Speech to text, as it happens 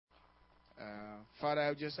Father,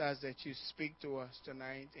 I just ask that you speak to us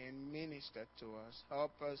tonight and minister to us.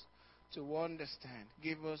 Help us to understand.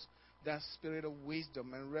 Give us that spirit of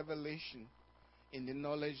wisdom and revelation in the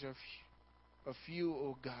knowledge of you,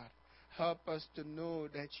 O God. Help us to know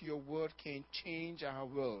that your word can change our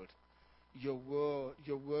world. Your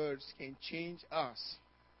words can change us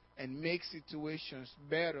and make situations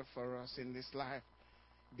better for us in this life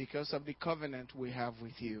because of the covenant we have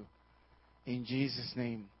with you. In Jesus'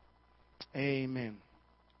 name, amen.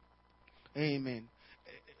 Amen.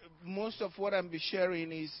 Most of what I'm be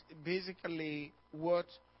sharing is basically what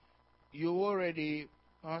you already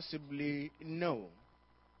possibly know.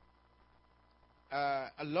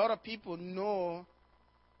 A lot of people know,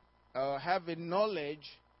 have a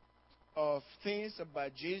knowledge of things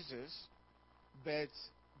about Jesus, but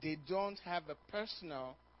they don't have a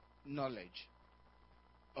personal knowledge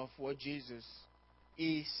of what Jesus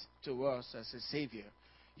is to us as a Savior.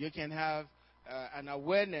 You can have an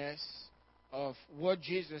awareness of what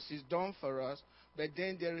Jesus has done for us, but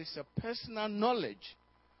then there is a personal knowledge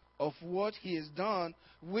of what He has done,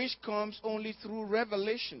 which comes only through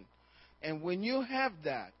revelation. And when you have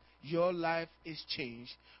that, your life is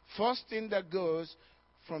changed. First thing that goes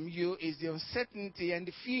from you is the uncertainty and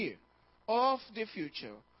the fear of the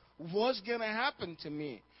future. What's going to happen to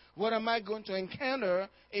me? What am I going to encounter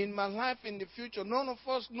in my life in the future? None of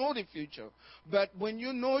us know the future. But when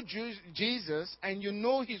you know Jesus and you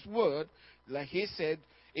know His word, like He said,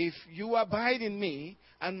 if you abide in me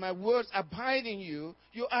and my words abide in you,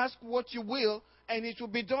 you ask what you will and it will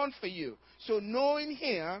be done for you. So knowing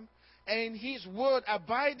Him and His word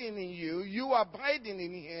abiding in you, you abiding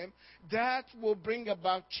in Him, that will bring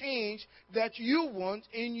about change that you want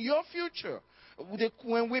in your future.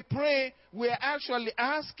 When we pray, we're actually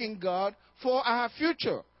asking God for our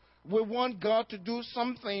future. We want God to do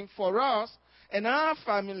something for us and our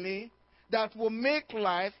family that will make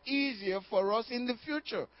life easier for us in the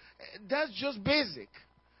future. That's just basic.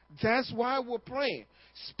 That's why we're praying.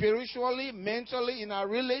 Spiritually, mentally, in our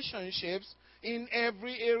relationships, in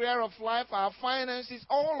every area of life, our finances,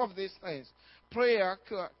 all of these things. Prayer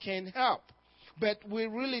can help. But we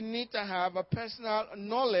really need to have a personal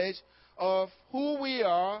knowledge of who we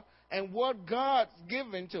are and what God's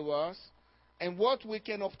given to us and what we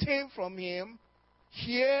can obtain from Him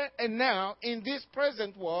here and now in this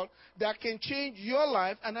present world that can change your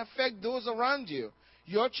life and affect those around you,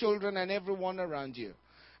 your children and everyone around you.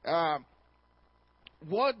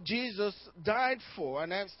 What Jesus died for,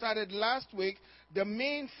 and I started last week, the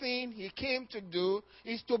main thing He came to do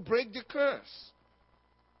is to break the curse,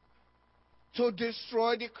 to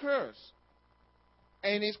destroy the curse.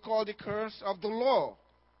 And it's called the curse of the law.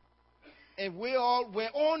 And we're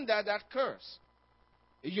under that curse.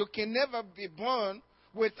 You can never be born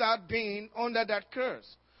without being under that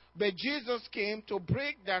curse. But Jesus came to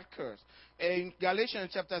break that curse. In Galatians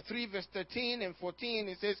chapter 3, verse 13 and 14,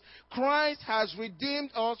 it says, Christ has redeemed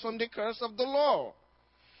us from the curse of the law.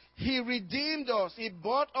 He redeemed us. He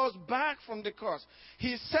bought us back from the curse.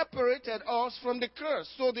 He separated us from the curse.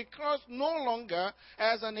 So the curse no longer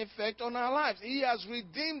has an effect on our lives. He has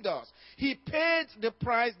redeemed us. He paid the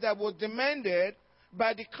price that was demanded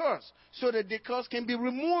by the curse so that the curse can be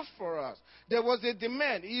removed for us. There was a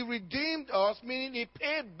demand. He redeemed us, meaning He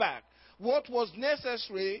paid back what was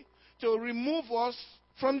necessary to remove us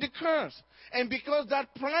from the curse. And because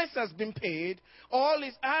that price has been paid, all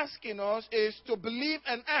He's asking us is to believe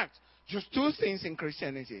and act. Just two things in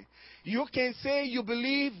Christianity. You can say you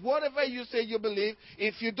believe whatever you say you believe.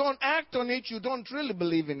 If you don't act on it, you don't really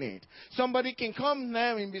believe in it. Somebody can come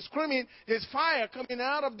now and be screaming, there's fire coming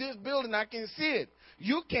out of this building. I can see it.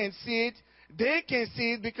 You can't see it. They can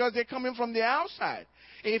see it because they're coming from the outside.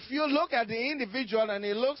 If you look at the individual and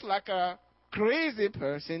he looks like a crazy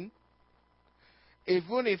person,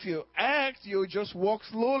 even if you act, you just walk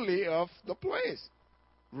slowly off the place.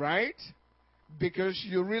 Right? Because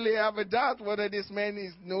you really have a doubt whether this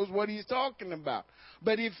man knows what he's talking about.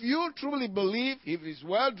 But if you truly believe, if he's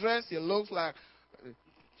well dressed, he looks like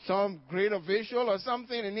some great official or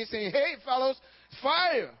something, and he's saying, hey, fellows,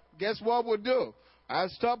 fire. Guess what we'll do? I'll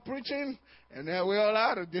stop preaching, and then we're all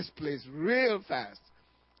out of this place real fast.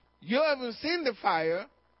 You haven't seen the fire,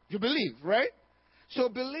 you believe, right? So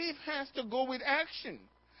belief has to go with action.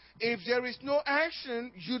 If there is no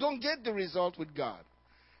action, you don't get the result with God.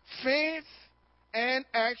 Faith and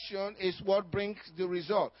action is what brings the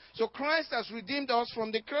result. So Christ has redeemed us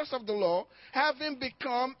from the curse of the law, having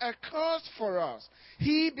become a curse for us.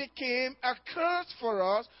 He became a curse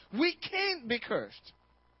for us. We can't be cursed.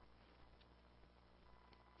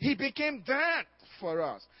 He became that for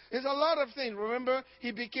us. There's a lot of things. Remember,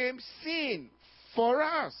 He became sin for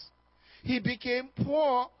us. He became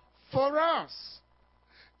poor for us.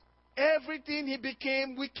 Everything he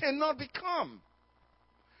became, we cannot become.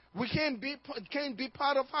 We can't be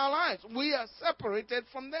part of our lives. We are separated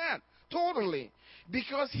from that totally.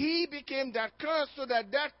 Because he became that curse, so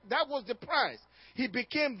that was the price. He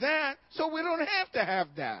became that, so we don't have to have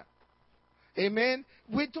that. Amen?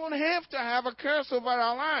 We don't have to have a curse over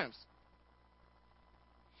our lives.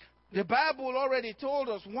 The Bible already told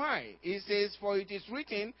us why. It says, for it is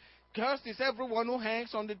written, cursed is everyone who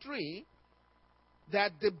hangs on the tree,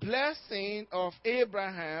 that the blessing of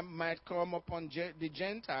Abraham might come upon the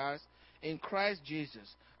Gentiles in Christ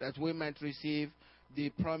Jesus, that we might receive the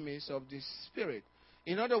promise of the Spirit.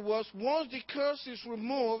 In other words, once the curse is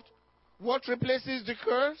removed, what replaces the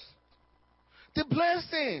curse? The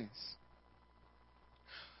blessings.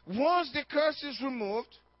 Once the curse is removed,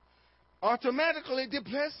 automatically the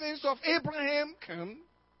blessings of Abraham come.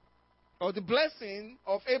 Or the blessing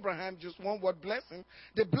of Abraham, just one word blessing,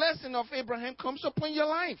 the blessing of Abraham comes upon your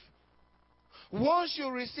life. Once you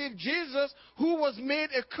receive Jesus, who was made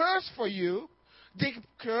a curse for you, the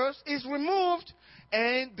curse is removed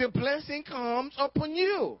and the blessing comes upon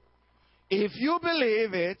you. If you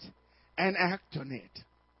believe it and act on it.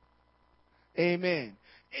 Amen.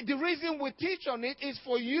 The reason we teach on it is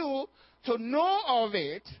for you to know of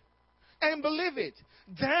it and believe it.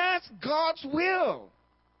 That's God's will.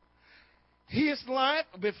 His life,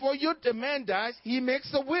 before the man dies, he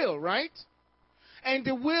makes a will, right? And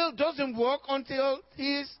the will doesn't work until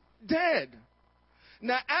he's dead.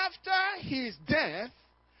 Now, after his death,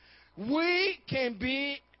 we can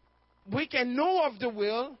know of the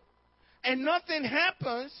will, and nothing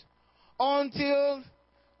happens until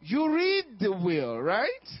you read the will, right?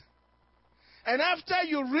 And after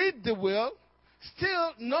you read the will,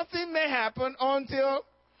 still nothing may happen until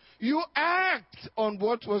you act on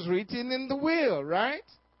what was written in the will, right?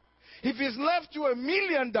 If it's left you $1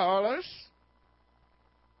 million,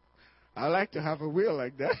 I like to have a will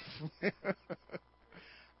like that.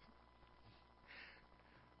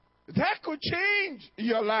 That could change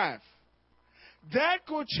your life. That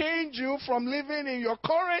could change you from living in your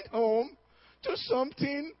current home to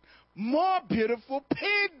something more beautiful,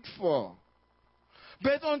 paid for.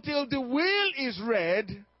 But until the will is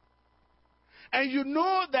read, and you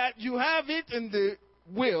know that you have it in the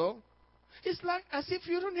will, it's like as if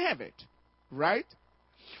you don't have it, right?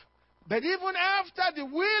 But even after the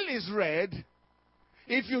will is read,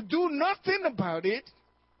 if you do nothing about it,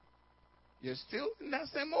 you're still in that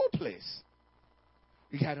same old place.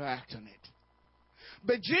 You got to act on it.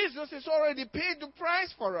 But Jesus has already paid the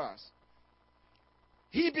price for us.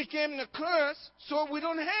 He became the curse, so we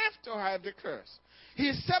don't have to have the curse.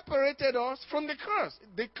 He separated us from the curse.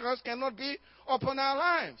 The curse cannot be upon our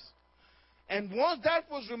lives. And once that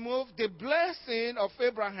was removed, the blessing of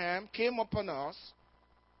Abraham came upon us.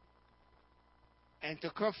 And to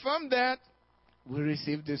confirm that, we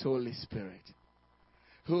received this Holy Spirit,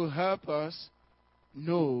 who help us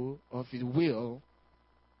know of His will,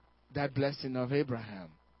 that blessing of Abraham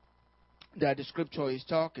that the scripture is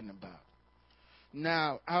talking about.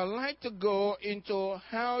 Now, I would like to go into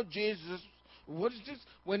how Jesus, what is this?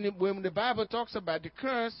 When the Bible talks about the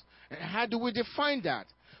curse, how do we define that?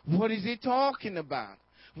 What is it talking about?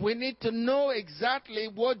 We need to know exactly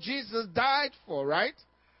what Jesus died for, right?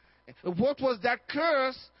 What was that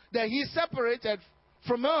curse that He separated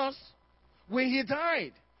from us when He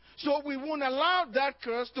died? So we won't allow that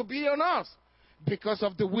curse to be on us because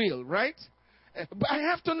of the will, right? But I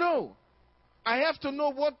have to know. I have to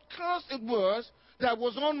know what curse it was that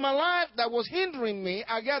was on my life, that was hindering me.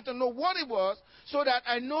 I got to know what it was so that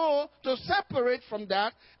I know to separate from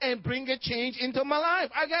that and bring a change into my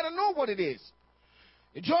life. I got to know what it is.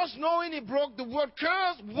 Just knowing He broke the word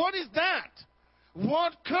curse, what is that?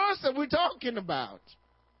 What curse are we talking about?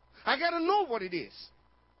 I got to know what it is.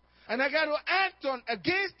 And I got to act on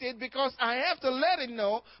against it because I have to let it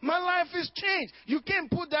know my life is changed. You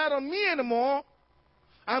can't put that on me anymore.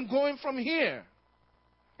 I'm going from here.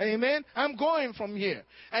 Amen? I'm going from here.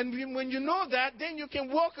 And when you know that, then you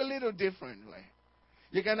can walk a little differently.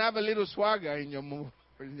 You can have a little swagger in your move,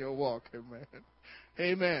 in your walk. Amen.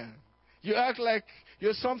 Amen. You act like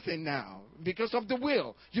you're something now because of the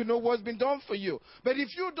will. You know what's been done for you. But if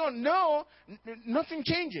you don't know, nothing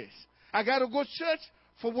changes. I got to go to church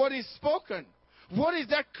for what is spoken. What is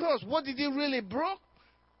that curse? What did He really broke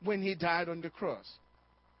when He died on the cross?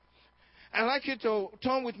 I'd like you to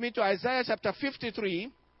turn with me to Isaiah chapter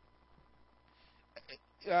 53,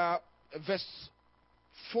 verse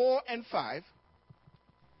 4 and 5.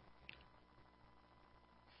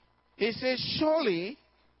 He says, surely,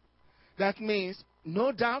 that means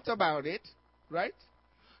no doubt about it, right?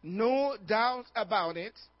 No doubt about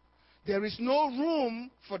it. There is no room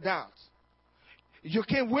for doubt. You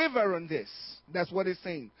can't waver on this. That's what it's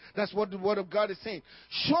saying. That's what the Word of God is saying.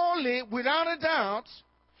 Surely, without a doubt,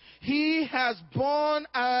 He has borne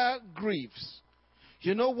our griefs.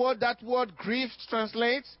 You know what that word griefs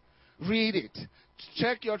translates? Read it.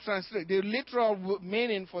 Check your translation. The literal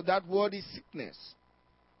meaning for that word is sickness.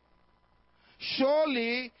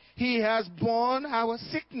 Surely He has borne our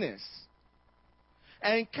sickness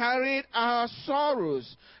and carried our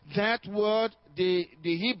sorrows. That word, the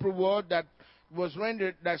Hebrew word that's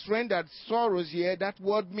rendered sorrows here, that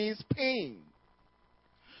word means pain.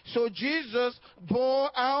 So Jesus bore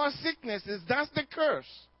our sicknesses. That's the curse.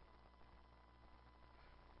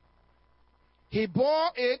 He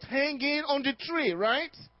bore it hanging on the tree,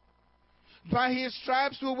 right? By His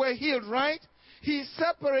stripes we were healed, right? He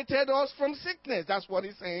separated us from sickness. That's what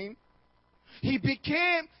He's saying. He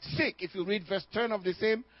became sick. If you read verse 10 of the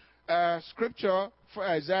same scripture, for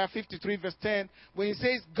Isaiah 53 verse 10, when He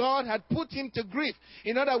says God had put Him to grief.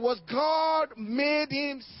 In other words, God made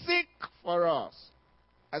Him sick for us.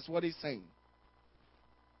 That's what He's saying.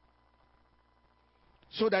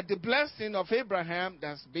 So that the blessing of Abraham,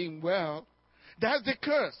 that's being well, that's the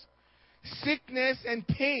curse. Sickness and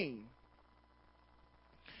pain.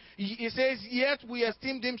 He says, yet we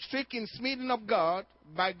esteemed Him stricken, smitten of God,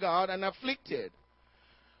 by God, and afflicted.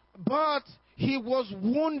 But He was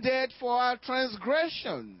wounded for our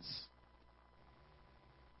transgressions.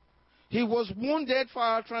 He was wounded for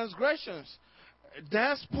our transgressions.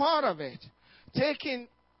 That's part of it. Taking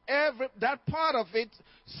that part of it,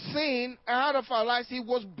 sin out of our lives. He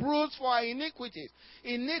was bruised for our iniquities.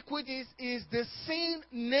 Iniquities is the sin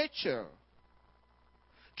nature.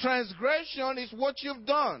 Transgression is what you've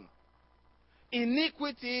done.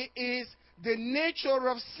 Iniquity is the nature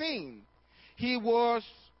of sin. He was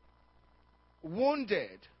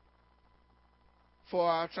wounded for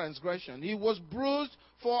our transgression. He was bruised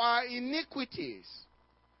for our iniquities.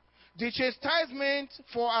 The chastisement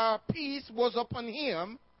for our peace was upon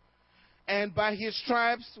Him, and by His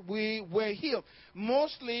stripes we were healed.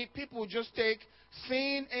 Mostly people just take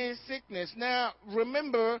sin and sickness. Now,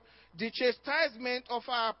 remember, the chastisement of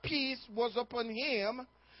our peace was upon Him.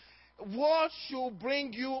 What should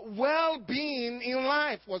bring you well-being in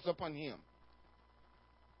life was upon Him.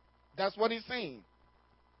 That's what He's saying.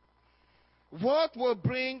 What will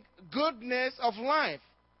bring goodness of life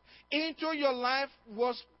into your life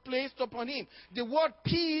was placed upon Him. The word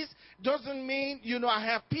peace doesn't mean, I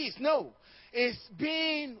have peace. No. It's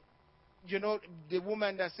being, the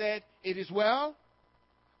woman that said, it is well.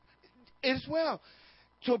 It is well.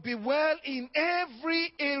 To be well in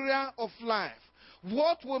every area of life.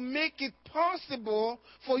 What will make it possible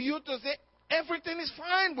for you to say, everything is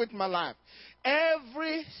fine with my life?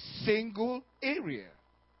 Every single area.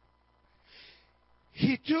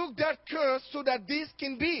 He took that curse so that this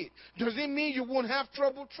can be. Doesn't mean you won't have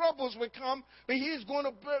trouble. Troubles will come, but He's going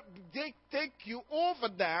to take you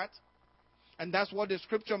over that. And that's what the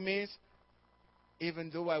scripture means.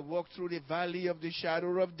 Even though I walk through the valley of the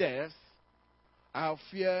shadow of death, I'll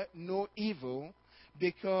fear no evil,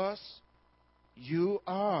 because You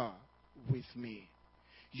are with me.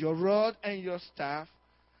 Your rod and your staff,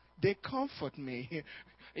 they comfort me.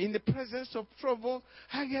 In the presence of trouble,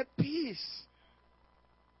 I get peace.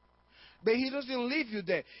 But He doesn't leave you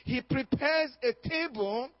there. He prepares a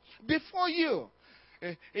table before you.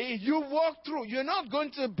 You walk through. You're not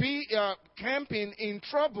going to be camping in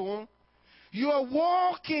trouble. You are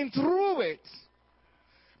walking through it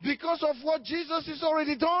because of what Jesus has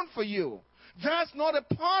already done for you. That's not a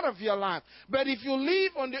part of your life. But if you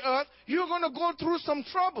live on the earth, you're going to go through some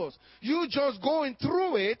troubles. You just going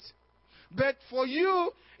through it. But for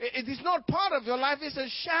you, it is not part of your life. It's a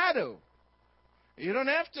shadow. You don't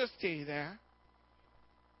have to stay there.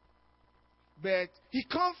 But He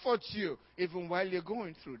comforts you even while you're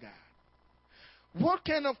going through that. What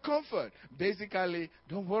kind of comfort? Basically,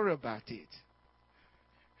 don't worry about it.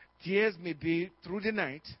 Tears may be through the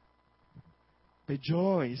night, but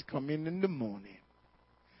joy is coming in the morning.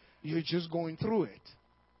 You're just going through it.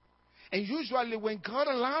 And usually when God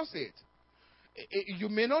allows it, you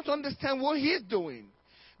may not understand what He's doing.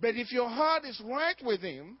 But if your heart is right with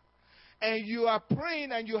Him, and you are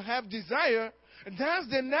praying and you have desire, that's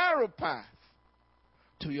the narrow path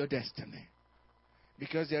to your destiny.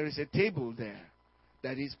 Because there is a table there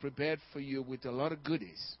that is prepared for you with a lot of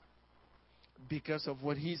goodies because of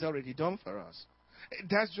what He's already done for us.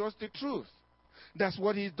 That's just the truth. That's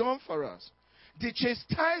what He's done for us. The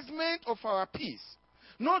chastisement of our peace.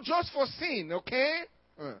 Not just for sin, okay?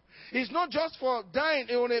 It's not just for dying.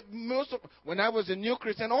 When I was a new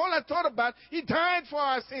Christian, all I thought about, He died for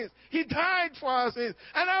our sins. He died for our sins.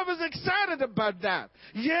 And I was excited about that.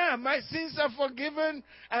 Yeah, my sins are forgiven,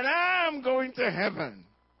 and I'm going to heaven.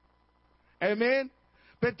 Amen?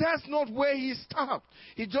 But that's not where He stopped.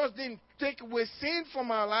 He just didn't take away sin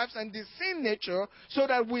from our lives and the sin nature so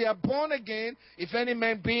that we are born again. If any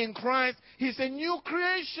man be in Christ, he's a new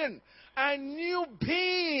creation, a new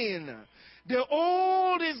being. The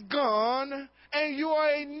old is gone, and you are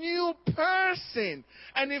a new person.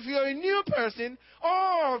 And if you're a new person,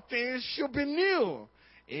 all things should be new,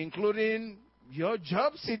 including your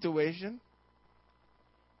job situation.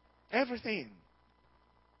 Everything.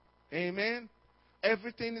 Amen.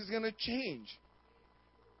 Everything is going to change.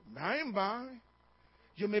 By and by,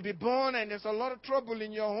 you may be born and there's a lot of trouble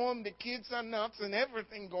in your home. The kids are nuts and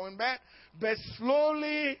everything going bad. But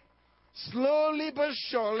slowly but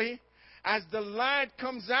surely, as the light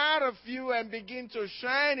comes out of you and begins to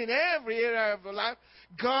shine in every area of your life,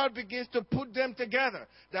 God begins to put them together.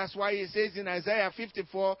 That's why He says in Isaiah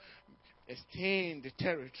 54, extend the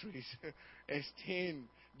territories, extend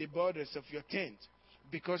the borders of your tent.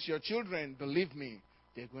 Because your children, believe me,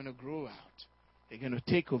 they're going to grow out. They're going to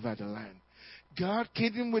take over the land. God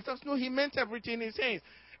kidding with us? No, He meant everything He says.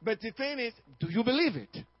 But the thing is, do you believe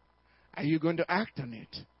it? Are you going to act on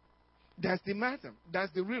it? That's the matter.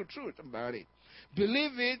 That's the real truth about it.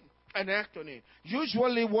 Believe it and act on it.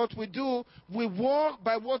 Usually what we do, we walk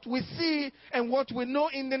by what we see and what we know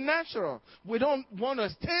in the natural. We don't want to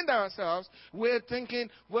stand ourselves. We're thinking,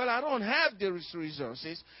 well, I don't have the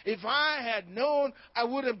resources. If I had known, I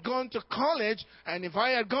would have gone to college. And if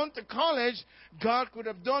I had gone to college, God could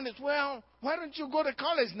have done it. Well, why don't you go to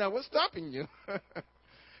college now? What's stopping you?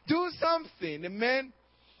 Do something, amen.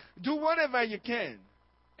 Do whatever you can.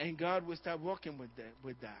 And God will start working with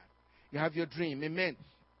that. You have your dream, amen.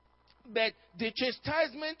 But the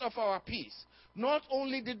chastisement of our peace, not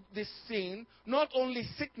only the sin, not only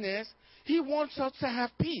sickness, He wants us to have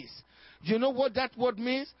peace. You know what that word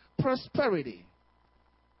means? Prosperity.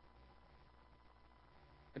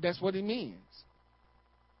 That's what it means.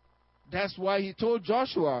 That's why He told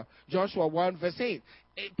Joshua 1 verse 8,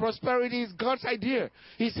 prosperity is God's idea.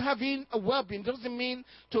 He's having a well-being. Doesn't mean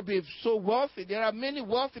to be so wealthy. There are many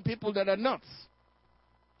wealthy people that are nuts.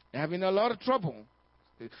 They're having a lot of trouble.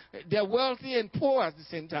 They're wealthy and poor at the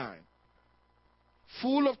same time.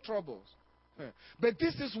 Full of troubles. But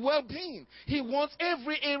this is well-being. He wants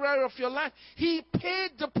every area of your life. He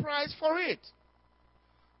paid the price for it.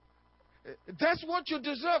 That's what you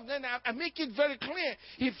deserve. Then I make it very clear.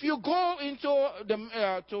 If you go into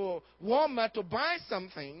to Walmart to buy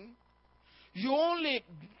something, you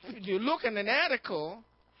look at an article,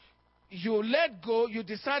 you let go, you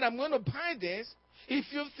decide, I'm going to buy this if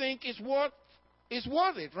you think it's worth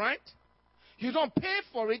it, right? You don't pay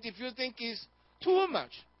for it if you think it's too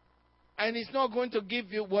much. And it's not going to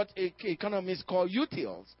give you what economists call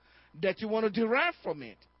utils that you want to derive from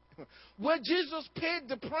it. Well, Jesus paid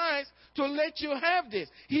the price to let you have this.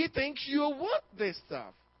 He thinks you're worth this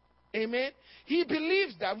stuff. Amen? He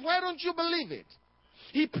believes that. Why don't you believe it?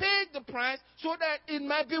 He paid the price so that it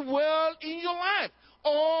might be well in your life.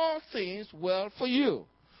 All things well for you.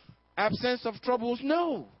 Absence of troubles?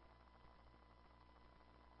 No.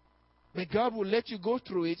 But God will let you go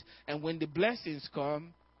through it, and when the blessings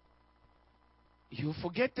come, you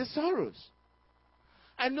forget the sorrows.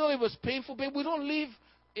 I know it was painful, but we don't live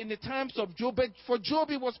in the times of Job. But for Job,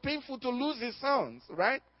 it was painful to lose his sons,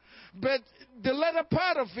 right? But the latter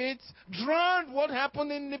part of it drowned what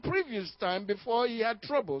happened in the previous time before he had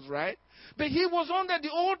troubles, right? But he was under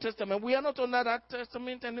the Old Testament. We are not under that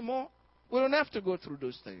Testament anymore. We don't have to go through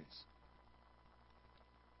those things.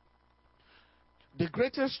 The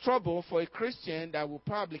greatest trouble for a Christian that will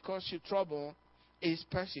probably cause you trouble is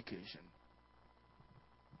persecution.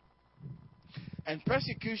 And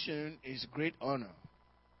persecution is great honor.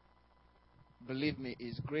 Believe me,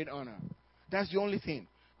 it's great honor. That's the only thing.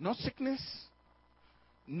 Not sickness,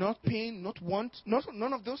 not pain, not want,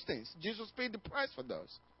 none of those things. Jesus paid the price for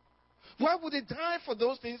those. Why would He die for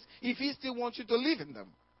those things if He still wants you to live in them?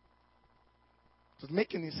 Does it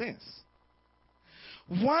make any sense?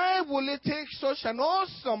 Why will He take such an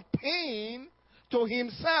awesome pain to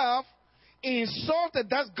Himself, insult that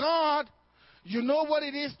that's God? You know what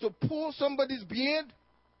it is to pull somebody's beard?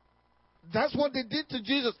 That's what they did to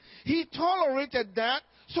Jesus. He tolerated that,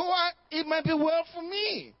 so it might be well for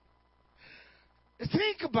me.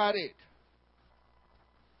 Think about it.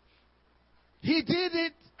 He did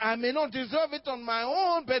it. I may not deserve it on my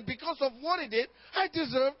own, but because of what He did, I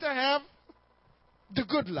deserve to have the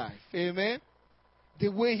good life. Amen? the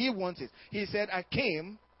way he wants it. He said, I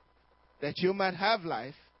came that you might have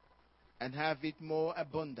life and have it more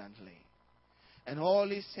abundantly. And all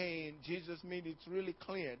he's saying, Jesus made it really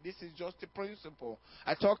clear. This is just a principle.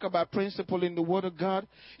 I talk about principle in the Word of God.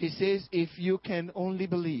 He says, if you can only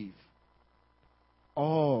believe,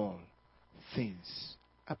 all things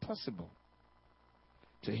are possible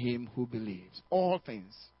to him who believes. All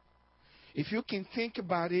things. If you can think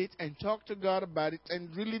about it and talk to God about it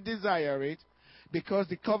and really desire it, because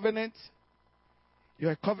the covenant,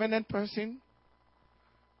 you're a covenant person,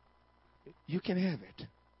 you can have it.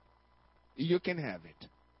 You can have it.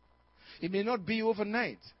 It may not be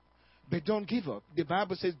overnight, but don't give up. The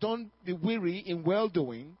Bible says don't be weary in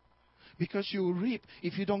well-doing, because you will reap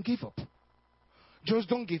if you don't give up. Just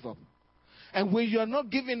don't give up. And when you are not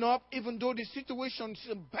giving up, even though the situation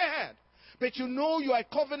is bad, but you know you are a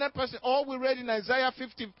covenant person. All we read in Isaiah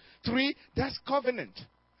 53, that's covenant.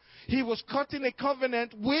 He was cutting a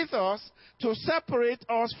covenant with us to separate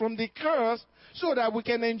us from the curse so that we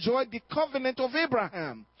can enjoy the covenant of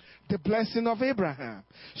Abraham, the blessing of Abraham.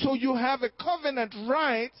 So you have a covenant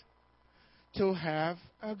right to have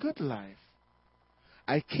a good life.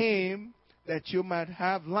 I came that you might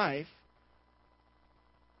have life.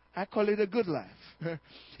 I call it a good life.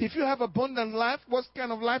 If you have abundant life, what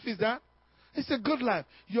kind of life is that? It's a good life.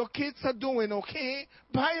 Your kids are doing okay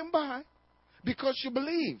by and by because you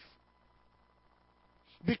believe.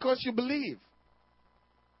 Because you believe.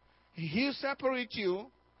 He'll separate you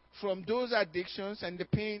from those addictions and the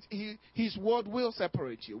pains. His word will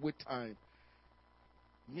separate you with time.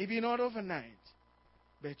 Maybe not overnight,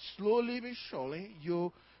 but slowly but surely,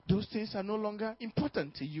 those things are no longer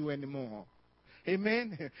important to you anymore.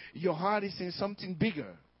 Amen. Your heart is in something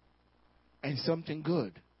bigger and something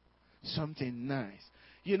good, something nice.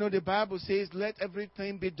 You know, the Bible says, let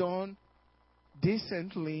everything be done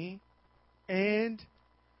decently, and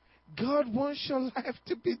God wants your life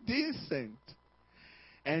to be decent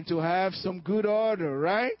and to have some good order,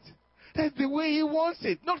 right? That's the way He wants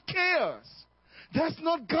it, not chaos. That's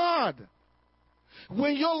not God.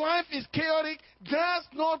 When your life is chaotic, that's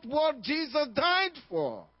not what Jesus died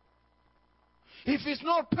for. If it's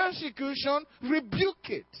not persecution, rebuke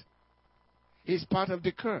it. It's part of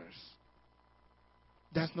the curse.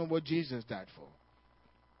 That's not what Jesus died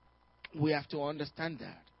for. We have to understand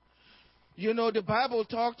that. You know, the Bible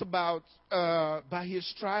talked about by His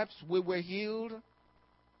stripes we were healed.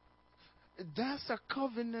 That's a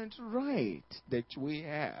covenant right that we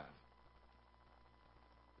have.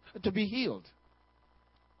 To be healed.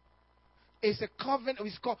 It's a covenant.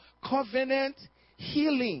 It's called covenant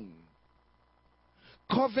healing.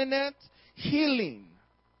 Covenant healing.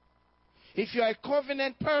 If you are a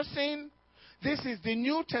covenant person, this is the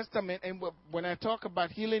New Testament. And when I talk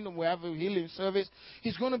about healing, and we have a healing service,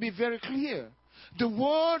 it's going to be very clear. The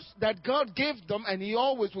words that God gave them, and He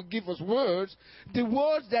always will give us words, the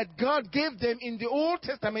words that God gave them in the Old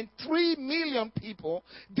Testament, 3 million people,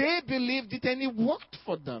 they believed it and it worked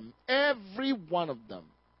for them. Every one of them.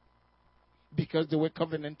 Because they were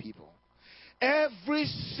covenant people. Every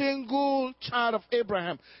single child of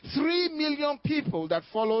Abraham, 3 million people that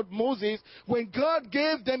followed Moses, when God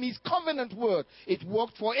gave them His covenant word, it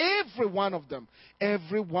worked for every one of them.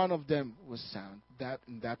 Every one of them was sound.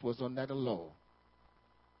 That was under the law.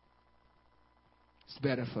 It's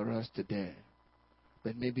better for us today.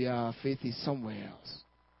 But maybe our faith is somewhere else.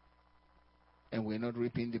 And we're not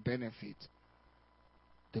reaping the benefit,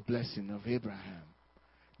 the blessing of Abraham.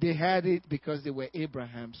 They had it because they were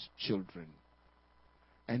Abraham's children.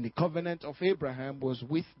 And the covenant of Abraham was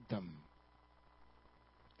with them.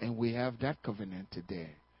 And we have that covenant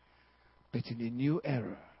today. But in a new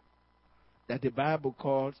era that the Bible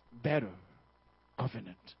calls better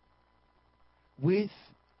covenant. With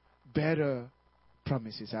better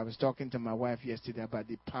promises. I was talking to my wife yesterday about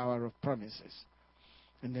the power of promises.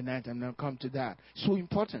 In the night, I'm going to come to that. So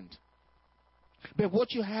important. But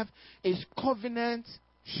what you have is covenant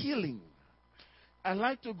healing. I'd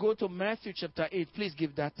like to go to Matthew chapter 8. Please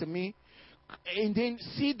give that to me. And then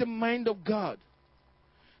see the mind of God.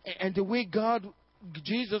 And the way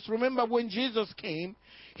Jesus, remember when Jesus came,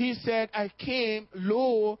 He said, I came,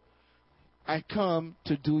 lo, I come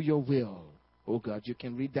to do your will. Oh God, you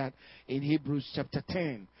can read that in Hebrews chapter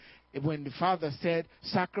 10. When the Father said,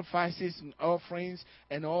 sacrifices and offerings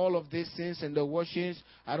and all of these things and the washings,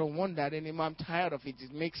 I don't want that anymore. I'm tired of it.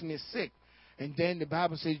 It makes me sick. And then the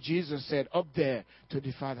Bible says, Jesus said up there to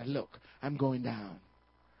the Father, look, I'm going down.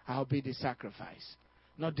 I'll be the sacrifice.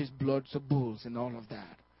 Not these bloods of bulls and all of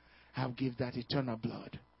that. I'll give that eternal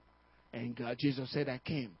blood. And God, Jesus said, I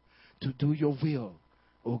came to do your will,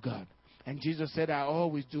 oh God. And Jesus said, I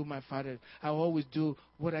always do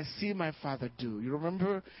what I see my Father do. You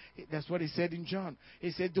remember? That's what he said in John.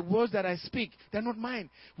 He said, the words that I speak, they're not mine.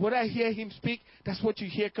 What I hear him speak, that's what you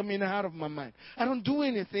hear coming out of my mind. I don't do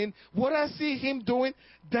anything. What I see him doing,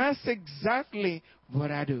 that's exactly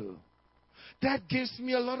what I do. That gives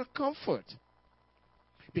me a lot of comfort.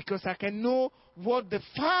 Because I can know what the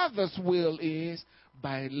Father's will is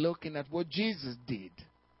by looking at what Jesus did.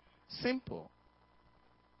 Simple.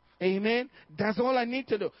 Amen. That's all I need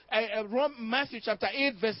to do. Matthew chapter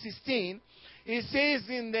 8, verse 16, it says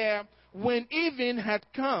in there, when evening had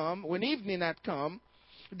come,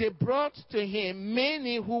 they brought to him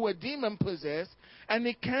many who were demon possessed, and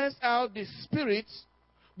he cast out the spirits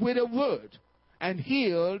with a word and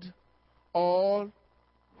healed all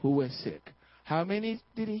who were sick. How many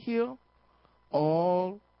did he heal?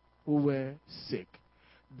 All who were sick.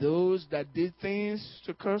 Those that did things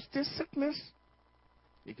to cause this sickness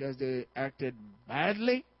because they acted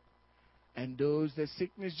badly, and those that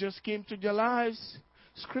sickness just came to their lives.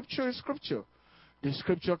 Scripture is scripture. The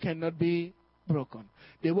scripture cannot be broken.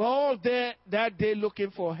 They were all there that day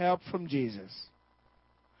looking for help from Jesus,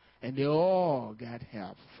 and they all got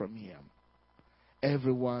help from him.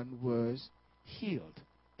 Everyone was healed.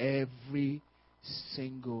 Every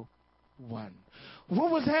single one.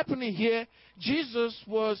 What was happening here? Jesus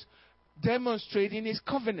was demonstrating his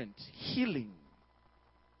covenant healing.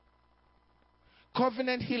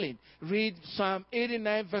 Covenant healing. Read Psalm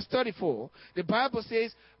 89 verse 34. The Bible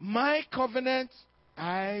says, my covenant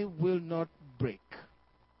I will not break.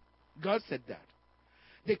 God said that.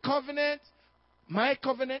 The covenant, my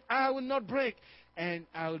covenant I will not break. And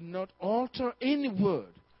I will not alter any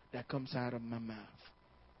word that comes out of my mouth.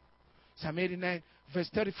 Psalm 89 verse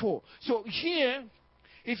 34. So here,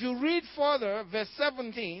 if you read further, verse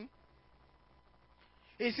 17,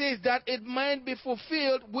 it says that it might be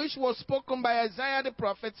fulfilled, which was spoken by Isaiah the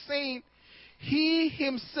prophet, saying, he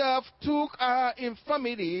himself took our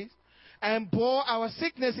infirmities and bore our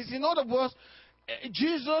sicknesses. In other words,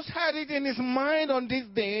 Jesus had it in his mind on this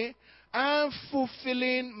day, I'm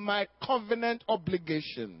fulfilling my covenant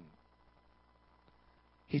obligation.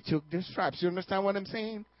 He took the stripes. You understand what I'm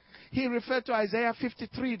saying? He referred to Isaiah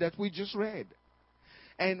 53 that we just read.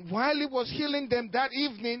 And while he was healing them that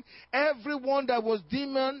evening, everyone that was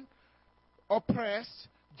demon oppressed,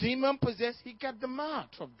 demon possessed, he got them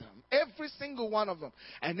out of them. Every single one of them.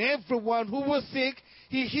 And everyone who was sick,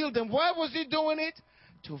 he healed them. Why was he doing it?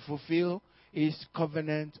 To fulfill his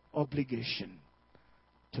covenant obligation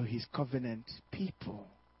to his covenant people.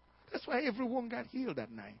 That's why everyone got healed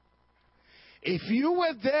that night. If you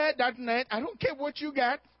were there that night, I don't care what you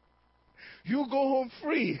got, you go home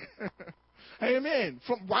free. Amen.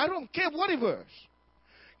 I don't care what it was.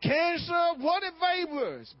 Cancer, whatever it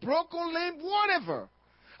was. Broken limb, whatever.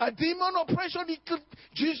 A demon oppression,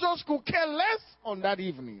 Jesus could care less on that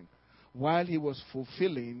evening while he was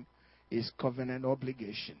fulfilling his covenant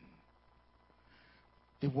obligation.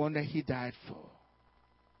 The one that he died for.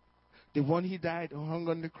 The one he died or hung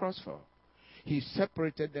on the cross for. He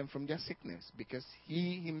separated them from their sickness because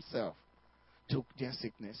he himself took their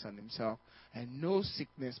sickness on himself. And no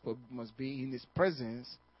sickness must be in his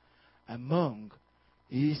presence among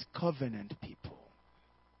his covenant people.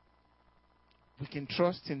 We can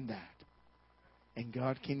trust in that. And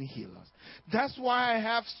God can heal us. That's why I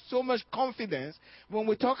have so much confidence when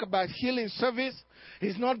we talk about healing service.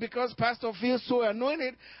 It's not because Pastor feels so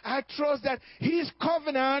anointed. I trust that his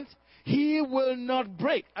covenant, he will not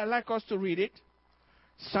break. I'd like us to read it.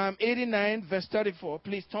 Psalm 89, verse 34.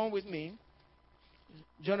 Please turn with me.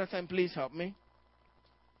 Jonathan, please help me.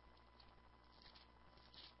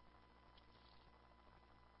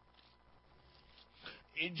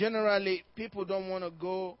 Generally, people don't want to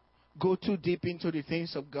go too deep into the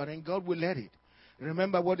things of God, and God will let it.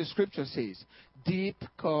 Remember what the scripture says. Deep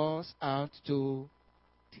calls out to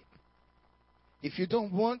deep. If you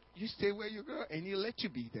don't want, you stay where you go, and he'll let you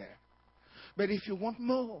be there. But if you want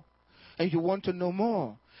more, and you want to know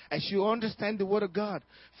more, as you understand the word of God,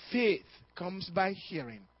 faith comes by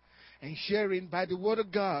hearing, and hearing by the word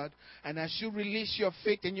of God. And as you release your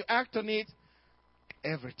faith and you act on it,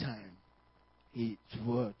 every time His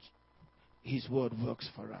word works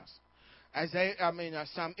for us.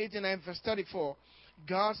 Psalm 89 verse 34,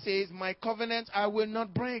 God says, my covenant I will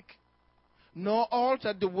not break, nor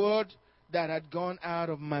alter the word that had gone out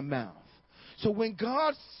of my mouth. So when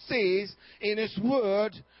God says in his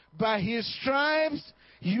word, by his stripes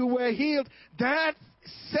you were healed, that's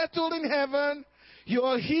settled in heaven.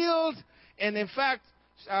 You're healed. And in fact,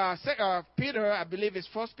 Peter, I believe it's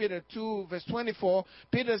 1 Peter 2, verse 24,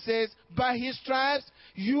 Peter says, by his stripes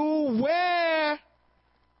you were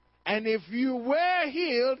And if you were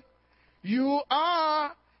healed, you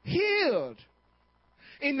are healed.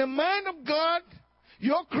 In the mind of God,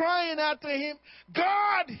 you're crying out to him,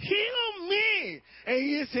 God, heal me. And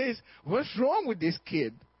he says, what's wrong with this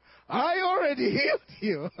kid? I already healed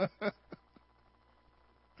you.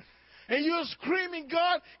 And you're screaming,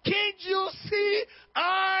 God, can't you see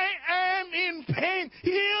I am in pain?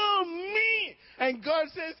 Heal me. And God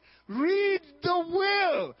says, read the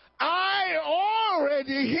will. I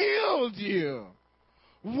already healed you.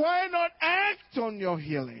 Why not act on your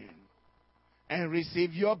healing and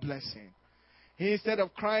receive your blessing? Instead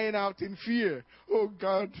of crying out in fear, oh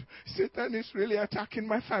God, Satan is really attacking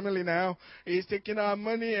my family now. He's taking our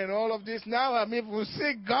money and all of this. Now I'm even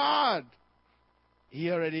sick. God, he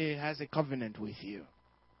already has a covenant with you.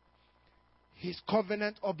 His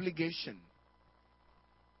covenant obligation.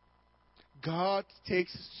 God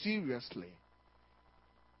takes seriously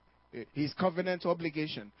his covenant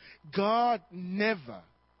obligation. God never,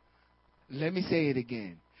 let me say it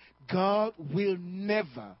again, God will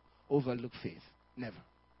never overlook faith. Never.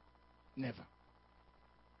 Never.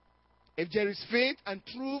 If there is faith and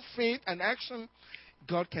true faith and action,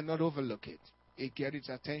 God cannot overlook it. It gets its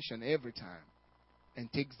attention every time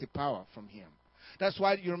and takes the power from him. That's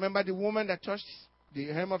why you remember the woman that touched the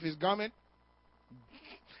hem of his garment?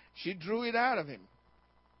 She drew it out of him.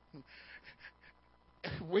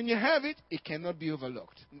 When you have it, it cannot be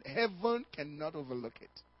overlooked. Heaven cannot overlook it.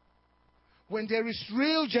 When there is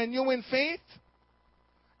real, genuine faith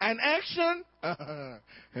and action,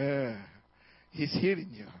 he's healing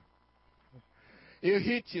you. He'll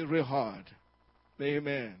hit you real hard.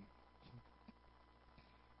 Amen.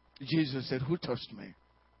 Jesus said, who touched me?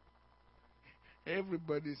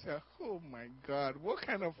 Everybody said, oh my God, what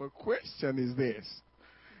kind of a question is this?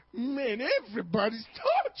 Man, everybody's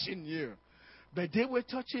touching you. But they were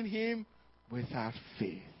touching him without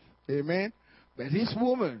faith. Amen. But this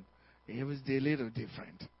woman, it was a little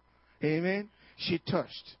different. Amen. She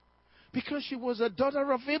touched. Because she was a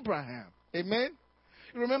daughter of Abraham. Amen.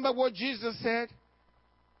 You remember what Jesus said?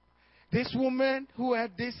 This woman who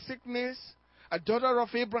had this sickness, a daughter of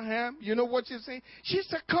Abraham, you know what she's saying?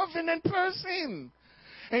 She's a covenant person.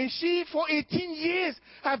 And she, for 18 years,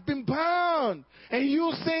 have been bound. And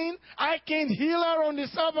you saying, I can heal her on the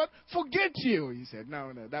Sabbath? Forget you. He said,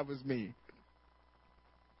 no, that was me.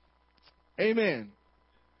 Amen.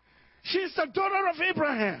 She's a daughter of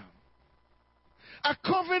Abraham. A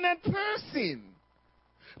covenant person.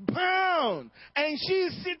 Bound. And she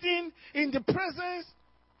is sitting in the presence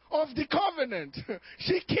of the covenant.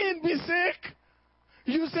 She can't be sick.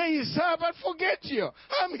 You say it's Sabbath, forget you.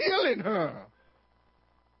 I'm healing her.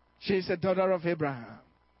 She's a daughter of Abraham.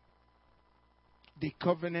 The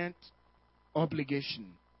covenant obligation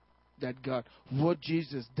that God, what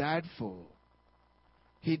Jesus died for.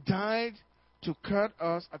 He died to cut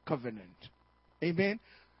us a covenant. Amen.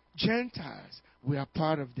 Gentiles, we are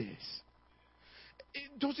part of this.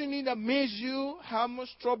 Doesn't it amaze you how much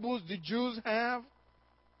troubles the Jews have?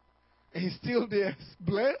 And still they're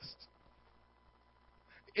blessed?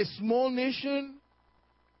 A small nation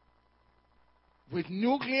with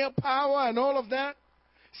nuclear power and all of that,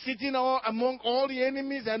 sitting among all the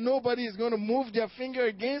enemies and nobody is going to move their finger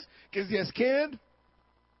against because they're scared.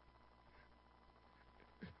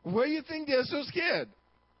 Why do you think they're so scared?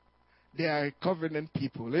 They are covenant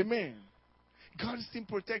people. Amen. God is still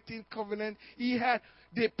protecting covenant. He had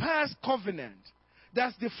the past covenant.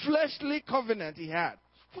 That's the fleshly covenant he had.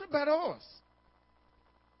 What about us?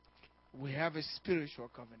 We have a spiritual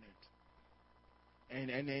covenant. And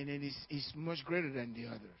it's much greater than the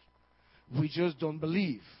others. We just don't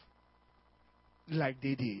believe like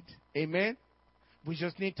they did. Amen? We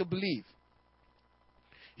just need to believe.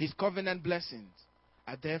 His covenant blessings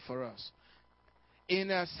are there for us. In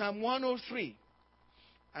Psalm 103,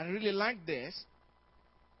 I really like this.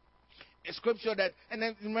 A scripture that, and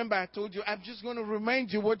then remember I told you, I'm just going to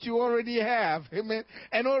remind you what you already have. Amen?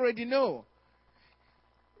 And already know.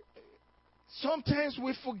 Sometimes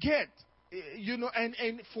we forget.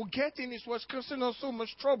 And forgetting is what's causing us so much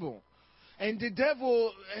trouble. And the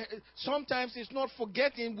devil, sometimes it's not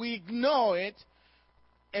forgetting, we ignore it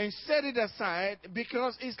and set it aside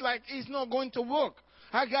because it's like it's not going to work.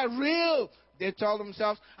 They tell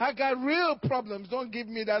themselves, I got real problems. Don't give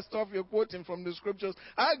me that stuff you're quoting from the scriptures.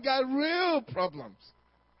 I got real problems.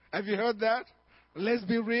 Have you heard that? Let's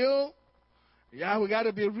be real. Yeah, we got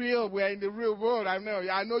to be real. We're in the real world. I know.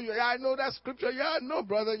 Yeah, I know you. Yeah, I know that scripture. Yeah, no,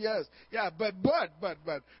 brother. Yes. Yeah, but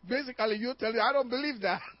basically, you tell me, I don't believe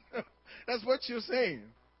that. That's what you're saying.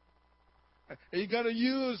 You got to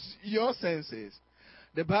use your senses.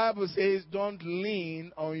 The Bible says, don't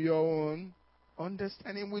lean on your own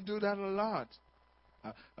understanding. We do that a lot.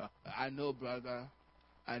 I know, brother.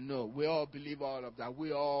 I know. We all believe all of that.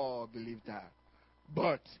 We all believe that.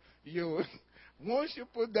 But once you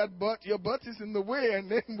put that butt, your butt is in the way, and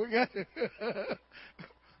then we got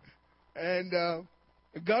and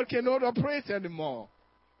God cannot operate anymore.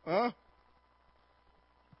 Huh?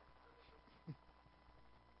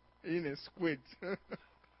 In a squid.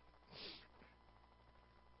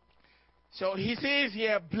 So he says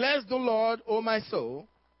here, bless the Lord, O my soul,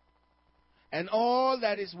 and all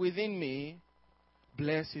that is within me,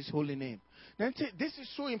 bless his holy name. Now, this is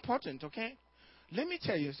so important, okay? Let me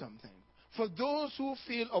tell you something. For those who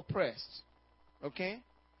feel oppressed, okay?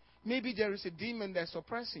 Maybe there is a demon that's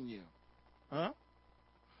oppressing you. Huh?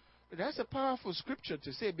 That's a powerful scripture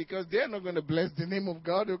to say, because they're not going to bless the name of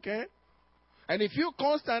God, okay? And if you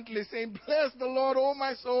constantly saying, bless the Lord, oh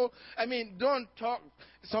my soul, I mean, don't talk.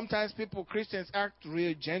 Sometimes Christians act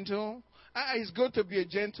real gentle. It's good to be a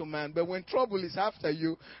gentleman, but when trouble is after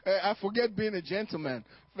you, I forget being a gentleman.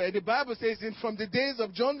 The Bible says, from the days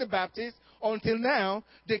of John the Baptist until now,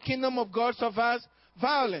 the kingdom of God suffers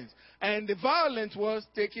violence. And the violence was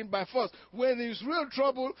taken by force. When there's real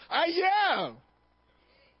trouble, I yell,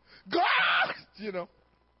 God,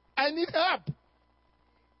 I need help.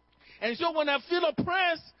 And so when I feel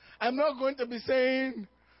oppressed, I'm not going to be saying,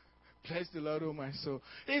 bless the Lord, oh my soul.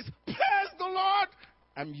 It's, bless the Lord.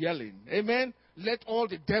 I'm yelling. Amen. Let all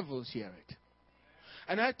the devils hear it.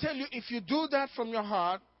 And I tell you, if you do that from your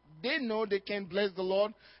heart, they know they can bless the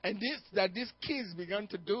Lord. And these kids began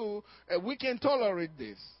to do, we can tolerate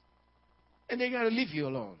this. And they got to leave you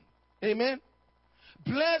alone. Amen.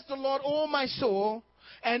 Bless the Lord, oh my soul,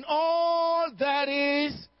 and all that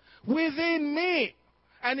is within me.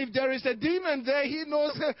 And if there is a demon there, he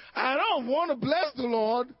knows, I don't want to bless the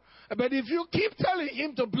Lord. But if you keep telling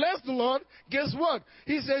him to bless the Lord, guess what?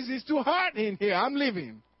 He says, it's too hard in here. I'm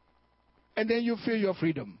leaving. And then you feel your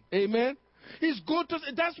freedom. Amen? It's good to,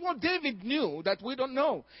 that's what David knew that we don't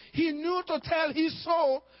know. He knew to tell his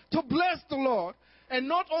soul to bless the Lord. And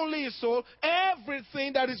not only his soul,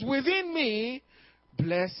 everything that is within me,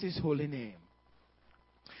 bless his holy name.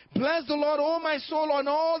 Bless the Lord, O my soul, and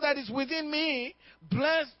all that is within me.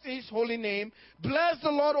 Bless his holy name. Bless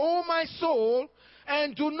the Lord, O my soul,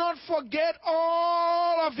 and do not forget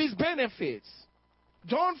all of his benefits.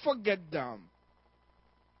 Don't forget them.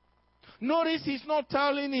 Notice he's not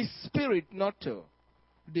telling his spirit not to.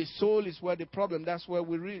 The soul is where the problem, that's where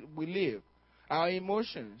we live. Our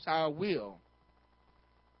emotions, our will.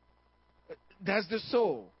 That's the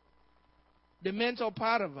soul. The mental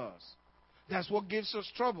part of us. That's what gives us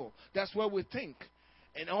trouble. That's where we think.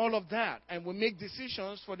 And all of that. And we make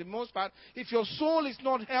decisions for the most part. If your soul is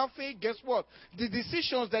not healthy, guess what? The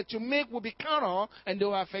decisions that you make will be counter and they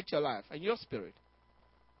will affect your life and your spirit.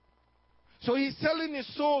 So he's telling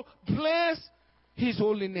his soul, bless his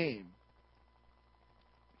holy name.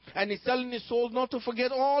 And he's telling his soul not to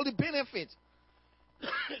forget all the benefits.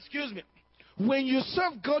 Excuse me. When you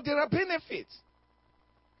serve God, there are benefits.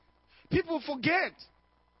 People forget.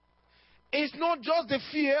 It's not just the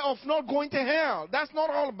fear of not going to hell. That's not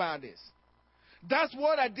all about this. That's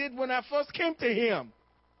what I did when I first came to him.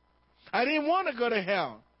 I didn't want to go to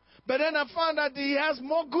hell. But then I found out that he has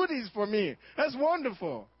more goodies for me. That's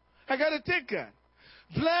wonderful. I got to take that.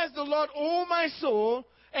 Bless the Lord, oh my soul,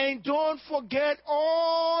 and don't forget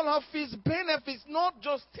all of his benefits. Not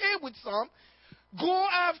just stay with some. Go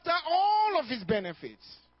after all of his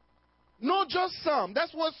benefits. Not just some.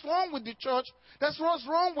 That's what's wrong with the church. That's what's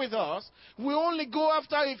wrong with us. We only go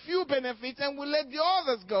after a few benefits and we let the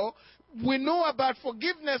others go. We know about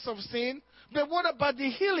forgiveness of sin, but what about the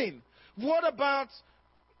healing? What about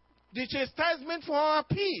the chastisement for our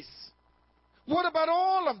peace? What about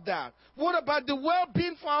all of that? What about the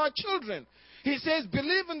well-being for our children? He says,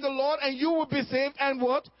 believe in the Lord and you will be saved, and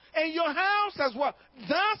what? And your house as well.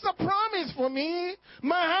 That's a promise for me.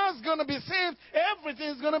 My house is going to be saved.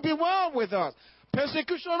 Everything's going to be well with us.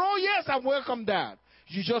 Persecution, oh yes, I welcome that.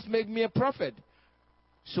 You just make me a prophet.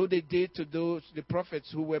 So they did to the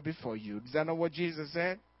prophets who were before you. Is that not what Jesus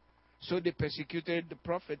said? So they persecuted the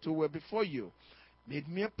prophets who were before you. Made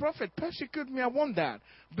me a prophet. Persecute me, I want that.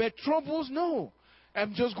 But troubles, no.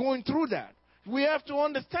 I'm just going through that. We have to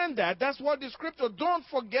understand that. That's what the scripture, don't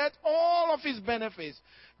forget all of his benefits.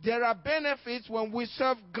 There are benefits when we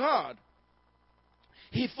serve God.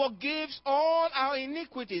 He forgives all our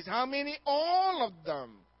iniquities. How many? All of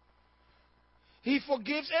them. He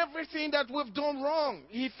forgives everything that we've done wrong.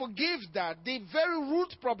 He forgives that. The very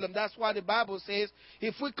root problem, that's why the Bible says,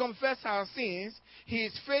 if we confess our sins, he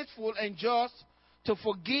is faithful and just to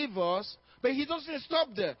forgive us But he doesn't stop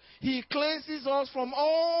there. He cleanses us from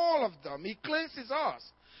all of them. He cleanses us.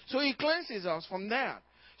 So he cleanses us from that.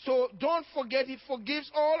 So don't forget, he forgives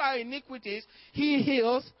all our iniquities. He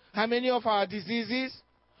heals how many of our diseases?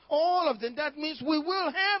 All of them. That means we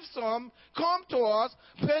will have some come to us,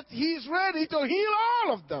 but he's ready to heal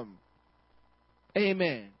all of them.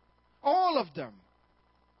 Amen. All of them.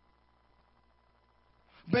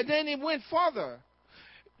 But then it went further.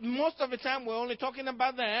 Most of the time we're only talking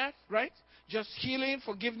about that, right? Just healing,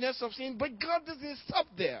 forgiveness of sin. But God doesn't stop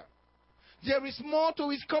there. There is more to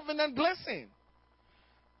his covenant blessing.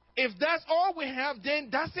 If that's all we have, then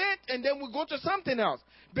that's it. And then we go to something else.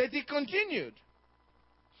 But he continued.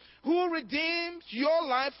 Who redeems your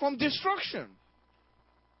life from destruction?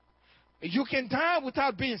 You can die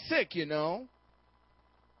without being sick, you know.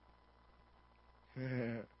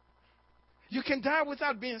 You can die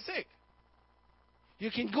without being sick.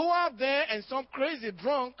 You can go out there and some crazy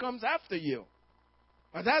drunk comes after you.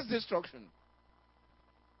 But that's destruction.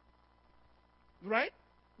 Right?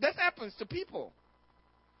 That happens to people.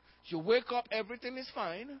 You wake up, everything is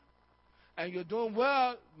fine, and you're doing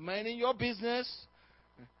well, minding your business,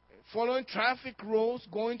 following traffic rules,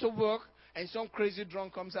 going to work, and some crazy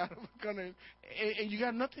drunk comes out of a corner, and you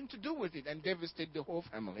got nothing to do with it and devastate the whole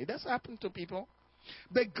family. That's happened to people.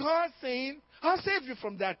 But God's saying, I'll save you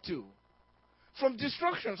from that too. From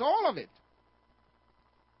destructions, all of it.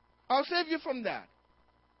 I'll save you from that.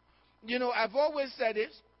 You know, I've always said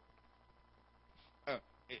this.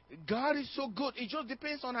 God is so good. It just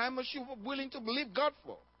depends on how much you're willing to believe God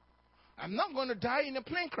for. I'm not going to die in a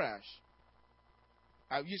plane crash.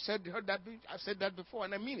 Heard that? I've said that before,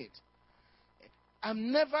 and I mean it.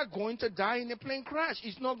 I'm never going to die in a plane crash.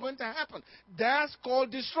 It's not going to happen. That's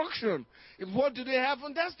called destruction. What do they have?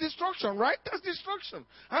 That's destruction, right? That's destruction.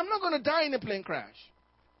 I'm not going to die in a plane crash.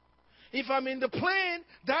 If I'm in the plane,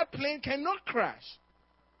 that plane cannot crash.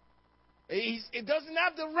 It doesn't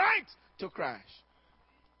have the right to crash.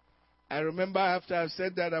 I remember after I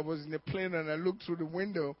said that, I was in a plane and I looked through the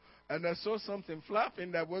window and I saw something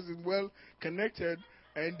flapping that wasn't well connected.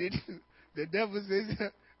 And the devil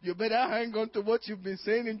says, you better hang on to what you've been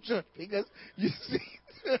saying in church because you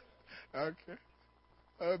see. Okay.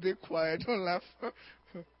 I'll be quiet. Don't laugh.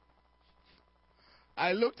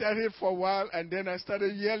 I looked at it for a while and then I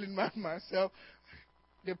started yelling at myself.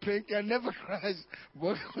 The plane can never crash.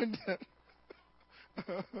 What on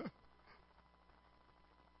that?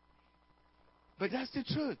 But that's the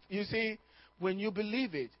truth. You see, when you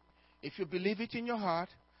believe it, if you believe it in your heart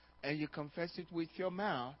and you confess it with your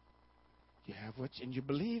mouth, you have what, and you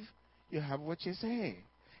believe, you have what you say.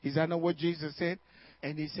 Is that not what Jesus said?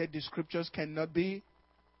 And he said the scriptures cannot be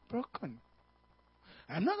broken.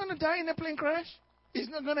 I'm not going to die in a plane crash. It's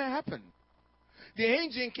not going to happen. The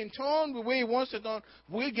engine can turn the way he wants to turn.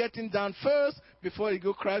 We're getting down first before it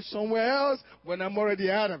go crash somewhere else when I'm already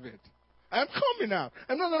out of it. I'm coming out.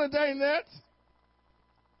 I'm not going to die in that.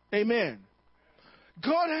 Amen.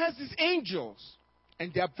 God has his angels,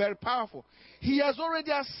 and they are very powerful. He has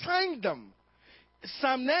already assigned them.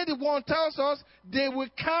 Psalm 91 tells us they will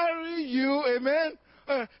carry you,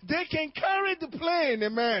 amen. They can carry the plane,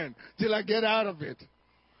 amen, till I get out of it.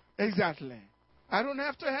 Exactly. I don't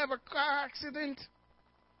have to have a car accident.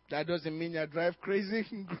 That doesn't mean I drive crazy,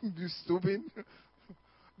 be stupid.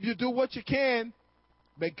 You do what you can,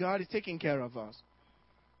 but God is taking care of us.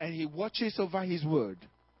 And he watches over his word.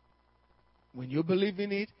 When you believe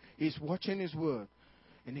in it, he's watching his word.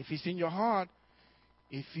 And if it's in your heart,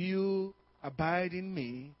 if you abide in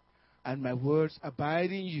me and my words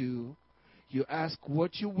abide in you, you ask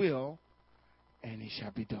what you will and it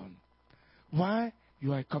shall be done. Why?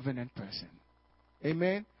 You are a covenant person.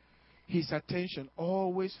 Amen? His attention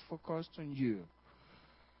always focused on you.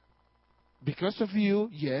 Because of you,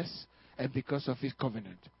 yes, and because of his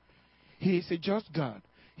covenant. He is a just God.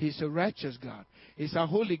 He is a righteous God. He's a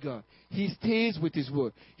holy God. He stays with his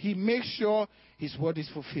word. He makes sure his word is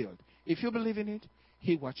fulfilled. If you believe in it,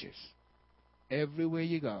 he watches. Everywhere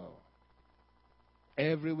you go.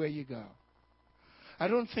 Everywhere you go. I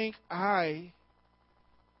don't think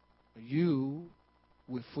you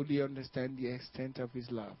will fully understand the extent of his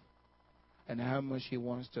love and how much he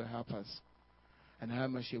wants to help us and how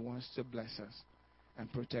much he wants to bless us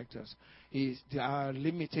and protect us. Our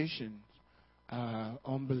limitations are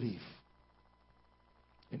unbelief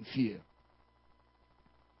and fear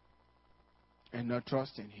and not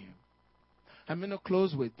trusting him. I'm going to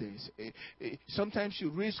close with this. Sometimes you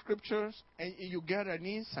read scriptures and you get an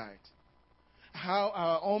insight how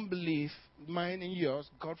our unbelief, mine and yours,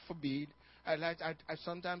 God forbid,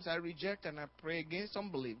 sometimes I reject and I pray against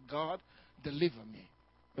unbelief. God, deliver me.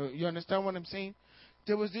 You understand what I'm saying?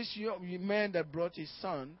 There was this young man that brought his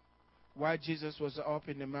son while Jesus was up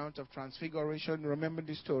in the Mount of Transfiguration. Remember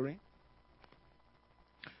the story?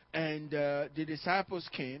 And the disciples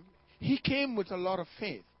came. He came with a lot of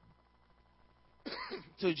faith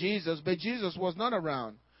to Jesus, but Jesus was not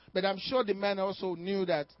around. But I'm sure the man also knew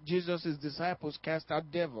that Jesus' disciples cast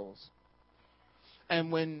out devils.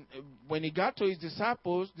 And when he got to his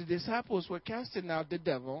disciples, the disciples were casting out the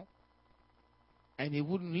devil, and he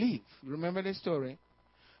wouldn't leave. Remember the story?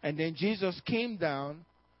 And then Jesus came down,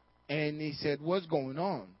 and he said, "What's going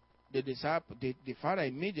on?" The father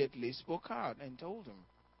immediately spoke out and told him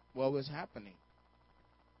what was happening.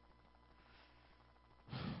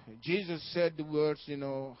 Jesus said the words,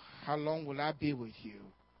 "How long will I be with you?"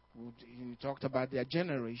 He talked about their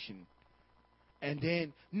generation. And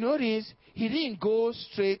then notice he didn't go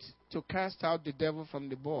straight to cast out the devil from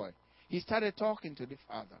the boy. He started talking to the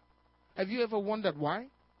father. Have you ever wondered why?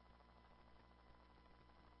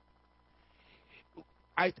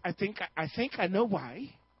 I think I know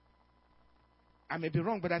why. I may be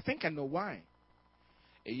wrong, but I think I know why.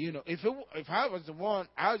 If I was the one,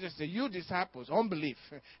 I would just say, "You disciples, unbelief,"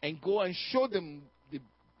 and go and show them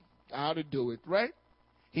how to do it, right?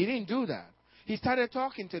 He didn't do that. He started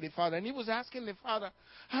talking to the father, and he was asking the father,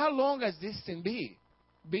 "How long has this thing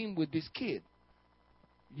been with this kid?"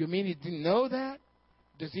 You mean he didn't know that?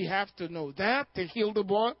 Does he have to know that to heal the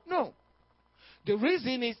boy? No. The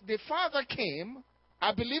reason is the father came.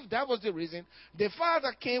 I believe that was the reason. The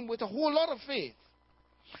father came with a whole lot of faith.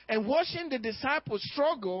 And watching the disciples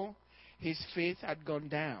struggle, his faith had gone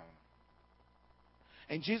down.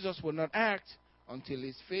 And Jesus would not act until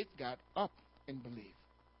his faith got up in belief.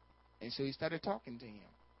 And so he started talking to him.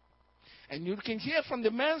 And you can hear from the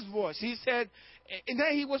man's voice. He said, and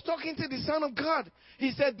then he was talking to the Son of God.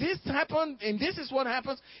 He said, "This happened, and this is what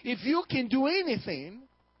happens if you can do anything."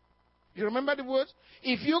 You remember the words?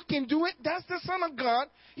 If you can do it, that's the Son of God.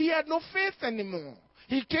 He had no faith anymore.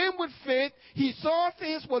 He came with faith. He saw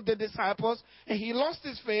things with the disciples, and he lost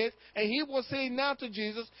his faith. And he was saying now to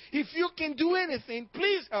Jesus, "If you can do anything,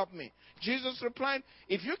 please help me." Jesus replied,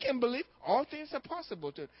 "If you can believe, all things are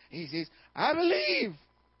possible to you." He says, "I believe.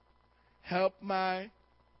 Help my..."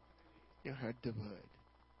 You heard the word.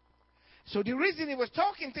 So the reason he was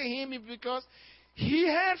talking to him is because he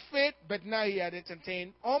had faith, but now he had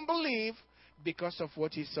entertained unbelief because of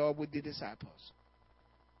what he saw with the disciples.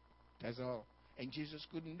 That's all. And Jesus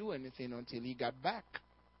couldn't do anything until he got back.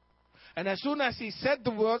 And as soon as he said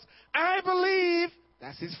the words, "I believe,"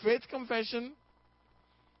 that's his faith confession.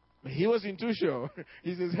 But he wasn't too sure.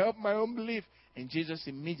 He says, "Help my unbelief." And Jesus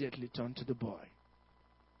immediately turned to the boy.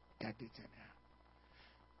 That did it.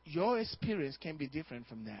 Your experience can be different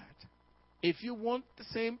from that. If you want the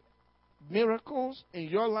same miracles in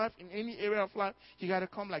your life, in any area of life, you got to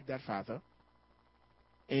come like that, Father.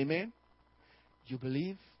 Amen. You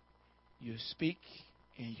believe, you speak,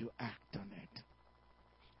 and you act on it.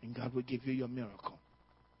 And God will give you your miracle.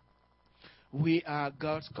 We are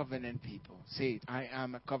God's covenant people. Say it. I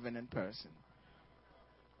am a covenant person.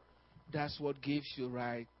 That's what gives you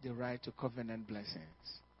the right to covenant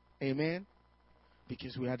blessings. Amen.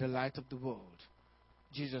 Because we are the light of the world.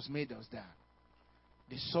 Jesus made us that.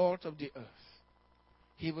 The salt of the earth.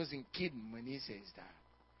 He wasn't kidding when he says that.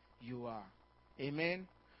 You are. Amen.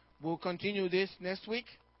 We'll continue this next week.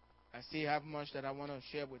 I still have much that I want to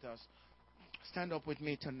share with us. Stand up with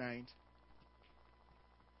me tonight.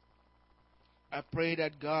 I pray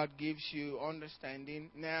that God gives you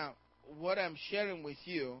understanding. Now, what I'm sharing with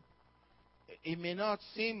you, it may not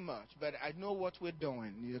seem much, but I know what we're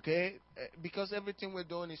doing, okay? Because everything we're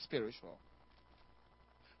doing is spiritual.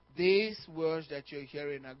 These words that you're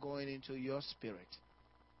hearing are going into your spirit.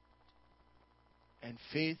 And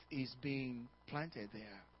faith is being planted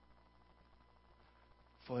there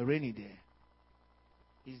for a rainy day.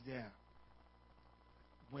 It's there.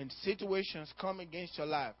 When situations come against your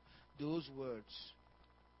life, those words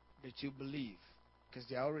that you believe, because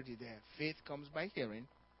they're already there. Faith comes by hearing,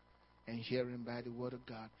 and hearing by the word of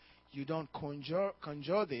God. You don't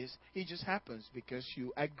conjure this. It just happens because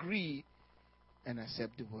you agree and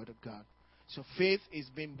accept the word of God. So faith is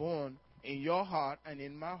being born in your heart and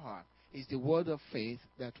in my heart. It's the word of faith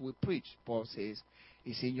that we preach. Paul says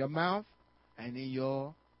it's in your mouth and in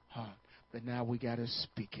your heart. But now we got to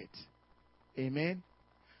speak it. Amen.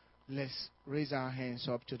 Let's raise our hands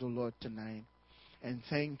up to the Lord tonight and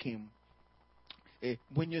thank Him.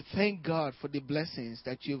 When you thank God for the blessings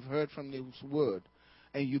that you've heard from His word,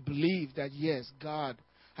 and you believe that, yes, God,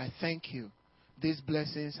 I thank you. These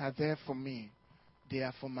blessings are there for me. They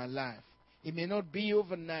are for my life. It may not be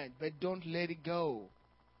overnight, but don't let it go.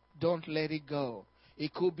 Don't let it go.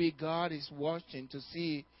 It could be God is watching to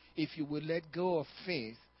see if you will let go of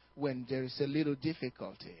faith when there is a little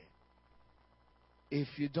difficulty. If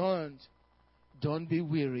you don't be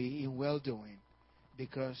weary in well-doing,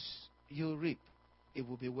 because you'll reap. It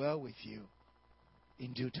will be well with you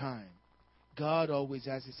in due time. God always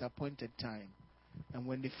has His appointed time. And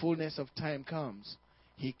when the fullness of time comes,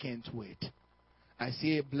 He can't wait. I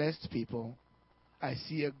see a blessed people. I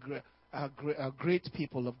see a great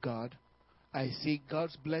people of God. I see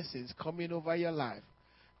God's blessings coming over your life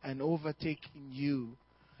and overtaking you.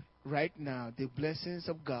 Right now, the blessings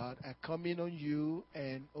of God are coming on you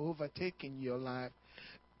and overtaking your life,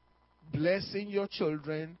 blessing your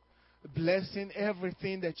children, blessing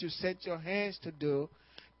everything that you set your hands to do.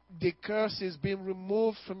 The curse is being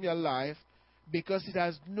removed from your life because it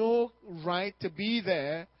has no right to be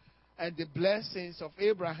there, and the blessings of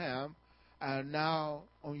Abraham are now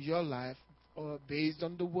on your life based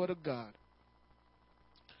on the Word of God.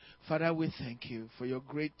 Father, we thank you for your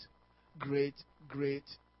great, great, great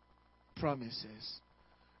promises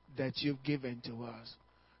that you've given to us.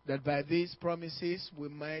 That by these promises we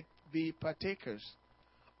might be partakers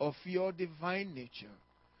of your divine nature.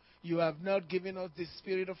 You have not given us the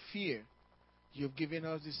spirit of fear. You've given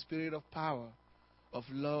us the spirit of power, of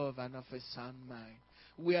love, and of a sound mind.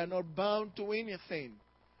 We are not bound to anything.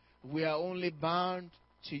 We are only bound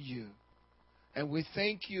to you. And we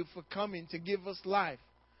thank you for coming to give us life,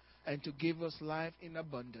 and to give us life in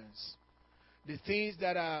abundance. The things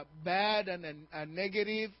that are bad and are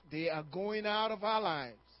negative, they are going out of our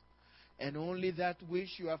lives. And only that which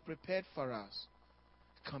you have prepared for us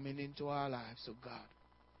coming into our lives, oh God.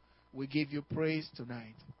 We give you praise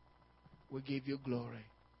tonight. We give you glory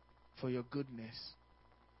for your goodness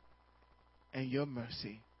and your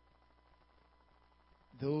mercy.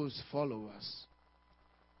 Those follow us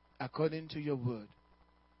according to your word.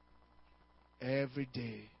 Every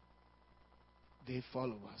day they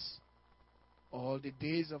follow us. All the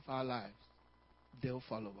days of our lives, they'll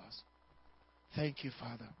follow us. Thank you,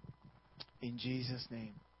 Father. In Jesus'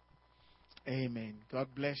 name, amen. God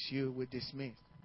bless you. We dismiss.